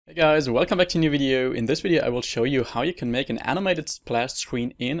Hey guys, welcome back to a new video. In this video I will show you how you can make an animated splash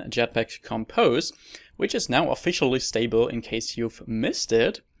screen in Jetpack Compose, which is now officially stable in case you've missed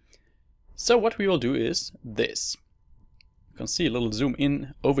it. So what we will do is this. You can see a little zoom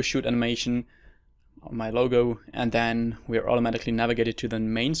in, overshoot animation on my logo, and then we are automatically navigated to the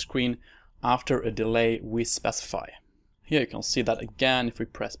main screen after a delay we specify. Here you can see that again if we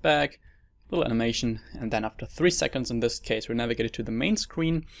press back. Little animation, and then after 3 seconds in this case we're navigated to the main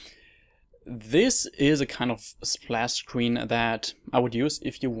screen. This is a kind of splash screen that I would use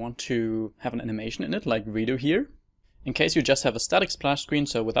if you want to have an animation in it, like we do here. In case you just have a static splash screen,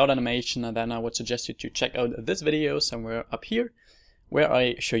 so without animation, then I would suggest you to check out this video somewhere up here, where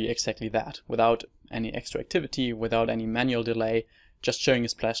I show you exactly that, without any extra activity, without any manual delay, just showing a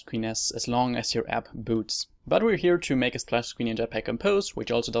splash screen as long as your app boots. But we're here to make a splash screen in Jetpack Compose,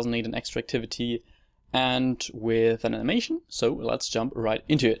 which also doesn't need an extra activity and with an animation, so let's jump right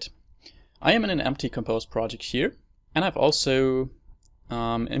into it. I am in an empty Compose project here, and I've also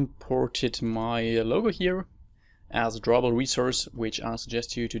imported my logo here as a drawable resource, which I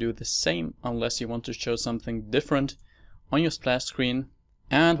suggest you to do the same unless you want to show something different on your splash screen.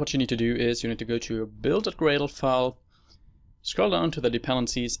 And what you need to do is you need to go to your build.gradle file, scroll down to the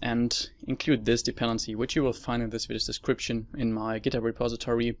dependencies and include this dependency, which you will find in this video's description in my GitHub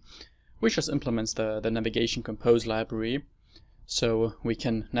repository, which just implements the navigation compose library, so we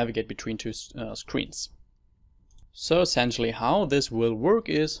can navigate between two screens. So essentially how this will work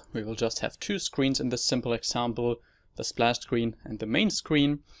is we will just have two screens in this simple example, the splash screen and the main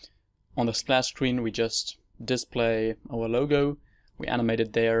screen. On the splash screen we just display our logo, we animate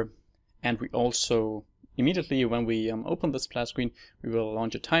it there, and we also immediately when we open the splash screen, we will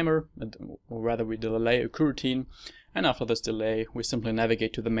launch a timer, or rather we delay a coroutine, and after this delay we simply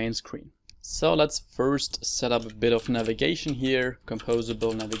navigate to the main screen. So let's first set up a bit of navigation here,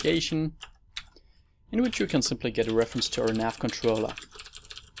 composable navigation, in which you can simply get a reference to our nav controller.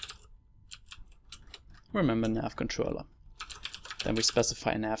 Remember nav controller. Then we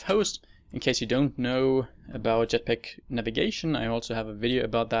specify a nav host. In case you don't know about Jetpack navigation, I also have a video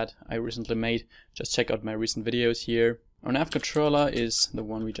about that I recently made. Just check out my recent videos here. Our nav controller is the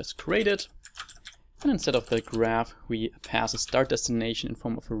one we just created. And instead of the graph, we pass a start destination in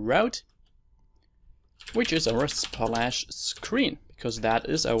form of a route, which is our splash screen, because that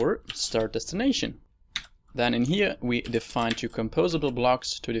is our start destination. Then in here, we define two composable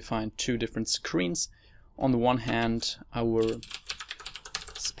blocks to define two different screens. On the one hand, our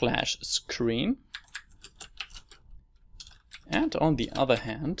splash screen, and on the other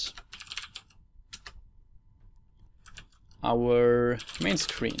hand our main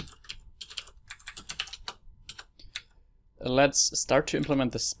screen. Let's start to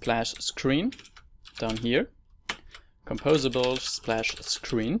implement the splash screen down here, composable splash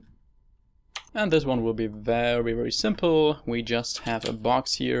screen, and this one will be very simple. We just have a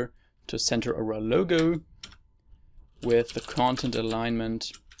box here to center our logo with the content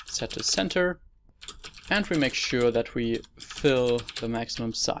alignment set to center, and we make sure that we fill the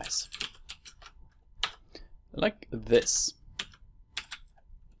maximum size like this.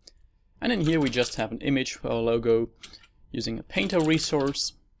 And in here we just have an image for our logo using a painter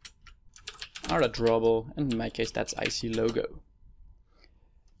resource, our drawable, and in my case that's IC logo.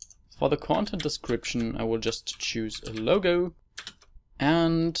 For the content description I will just choose a logo,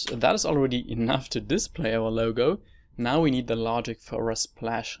 and that is already enough to display our logo. Now we need the logic for our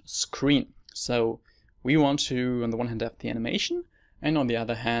splash screen. So we want to, on the one hand, have the animation, and on the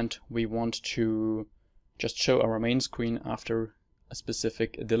other hand, we want to just show our main screen after a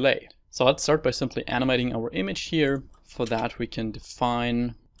specific delay. So let's start by simply animating our image here. For that, we can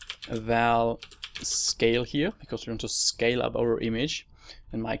define a val scale here, because we want to scale up our image.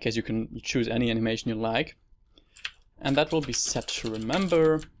 In my case, you can choose any animation you like. And that will be set to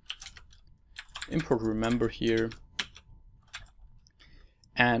remember. Import remember here.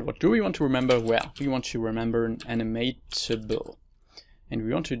 And what do we want to remember? Well, we want to remember an animatable. And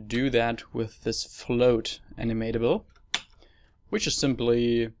we want to do that with this float animatable, which is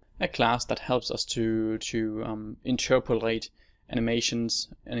simply a class that helps us to interpolate animations,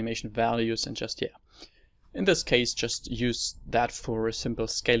 animation values, and just, in this case, just use that for a simple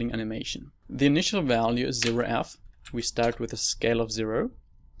scaling animation. The initial value is 0f. We start with a scale of 0.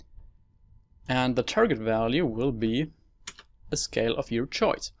 And the target value will be a scale of your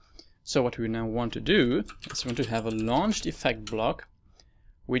choice. So what we now want to do is we want to have a launched effect block,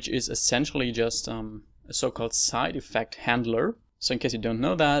 which is essentially just a so-called side effect handler. So in case you don't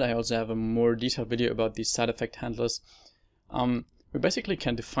know that, I also have a more detailed video about these side effect handlers. We basically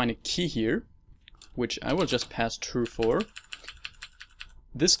can define a key here, which I will just pass true for,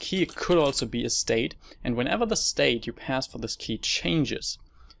 this key could also be a state, and whenever the state you pass for this key changes,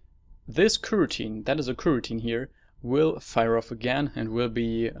 this coroutine, that is a coroutine here, will fire off again and will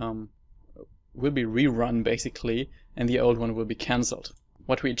be rerun basically, and the old one will be cancelled.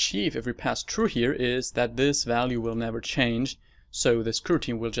 What we achieve if we pass through here is that this value will never change, so this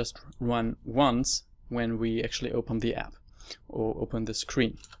coroutine will just run once when we actually open the app or open the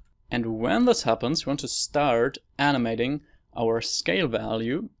screen. And when this happens, we want to start animating our scale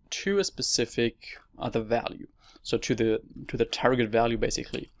value to a specific other value, so to the target value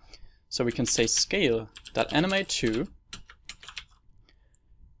basically. So we can say scale.animate to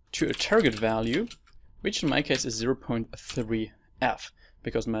a target value, which in my case is 0.3f,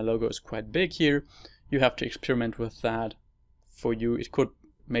 because my logo is quite big here. You have to experiment with that. For you, it could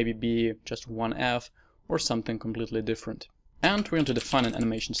maybe be just 1f or something completely different. And we want to define an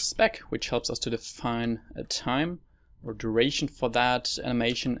animation spec, which helps us to define a time or duration for that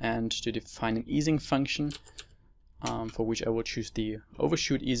animation and to define an easing function, for which I will choose the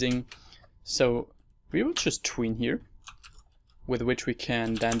overshoot easing. So we will choose tween here, with which we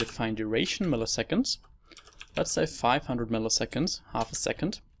can then define duration milliseconds. Let's say 500 milliseconds, half a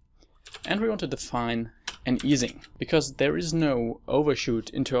second. And we want to define an easing, because there is no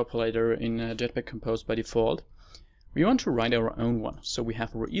overshoot interpolator in Jetpack Compose by default. We want to write our own one. So we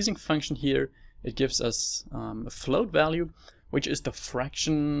have our easing function here. It gives us a float value, which is the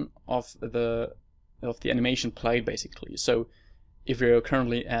fraction of the animation played basically. So if we're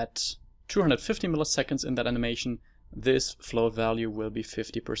currently at 250 milliseconds in that animation, this float value will be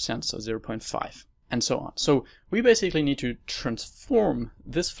 50%, so 0.5, and so on. So we basically need to transform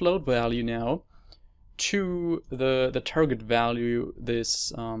this float value now to the target value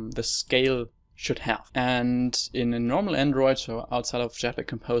this the scale should have. And in a normal Android, so outside of Jetpack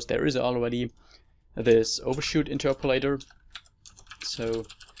Compose, there is already this overshoot interpolator. So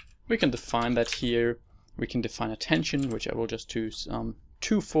we can define that here. We can define attention, which I will just choose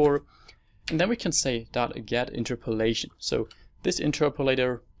 2 for. And then we can say .get interpolation. So this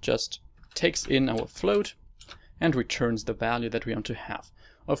interpolator just takes in our float and returns the value that we want to have.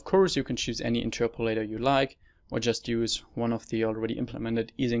 Of course, you can choose any interpolator you like, or just use one of the already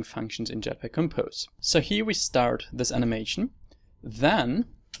implemented easing functions in Jetpack Compose. So here we start this animation. Then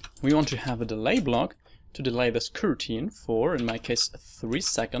we want to have a delay block to delay this coroutine for, in my case, 3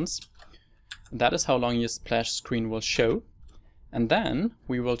 seconds. That is how long your splash screen will show. And then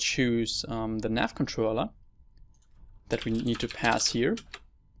we will choose the nav controller that we need to pass here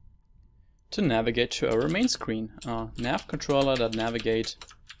to navigate to our main screen. Nav controller.navigate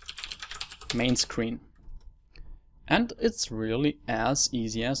main screen. And it's really as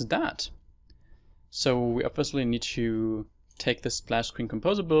easy as that. So we obviously need to take the splash screen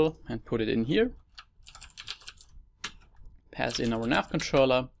composable and put it in here. Pass in our nav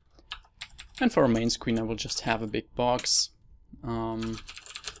controller. And for our main screen, I will just have a big box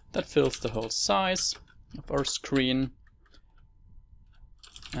that fills the whole size of our screen.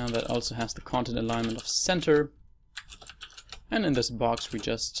 And that also has the content alignment of center. And in this box, we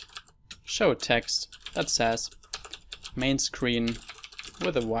just show a text that says main screen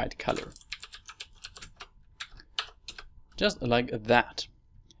with a white color. Just like that.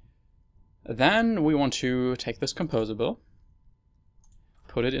 Then we want to take this composable,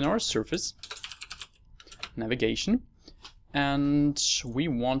 put it in our surface, navigation, and we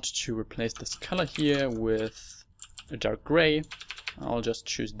want to replace this color here with a dark gray. I'll just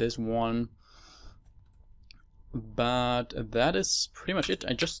choose this one. But that is pretty much it.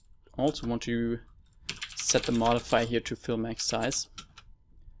 I just also want to set the modifier here to fill max size.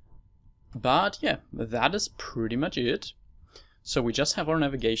 But yeah, that is pretty much it. So we just have our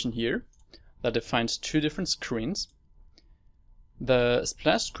navigation here that defines 2 different screens. The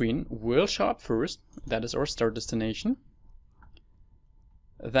splash screen will show up first. That is our start destination.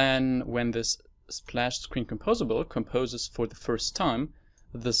 Then when this splash screen composable composes for the first time,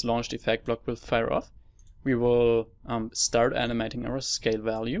 this launched effect block will fire off. We will start animating our scale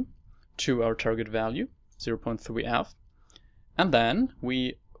value to our target value, 0.3f. And then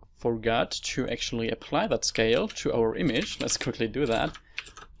we forgot to actually apply that scale to our image. Let's quickly do that.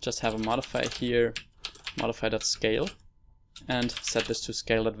 Just have a modifier here, modify that scale, and set this to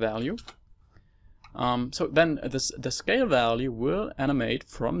scale that value. So then the scale value will animate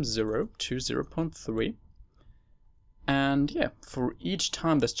from 0 to 0.3. And yeah, for each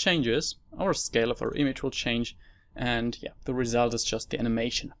time this changes, our scale of our image will change, and yeah, the result is just the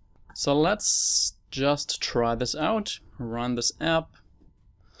animation. So let's just try this out, run this app,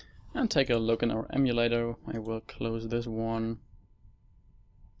 and take a look in our emulator. I will close this one.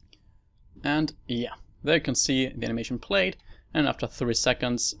 And yeah, there you can see the animation played, and after 3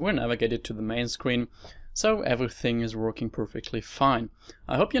 seconds we're navigated to the main screen, so everything is working perfectly fine.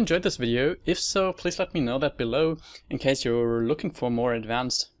 I hope you enjoyed this video. If so, please let me know that below. In case you're looking for more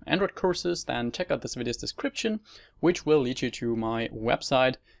advanced Android courses, then check out this video's description, which will lead you to my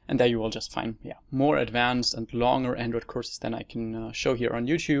website, and there you will just find more advanced and longer Android courses than I can show here on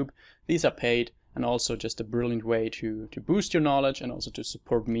YouTube. These are paid and also just a brilliant way to boost your knowledge and also to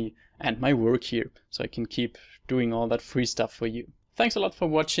support me and my work here, so I can keep doing all that free stuff for you. Thanks a lot for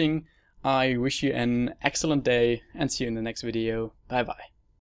watching. I wish you an excellent day and see you in the next video. Bye bye.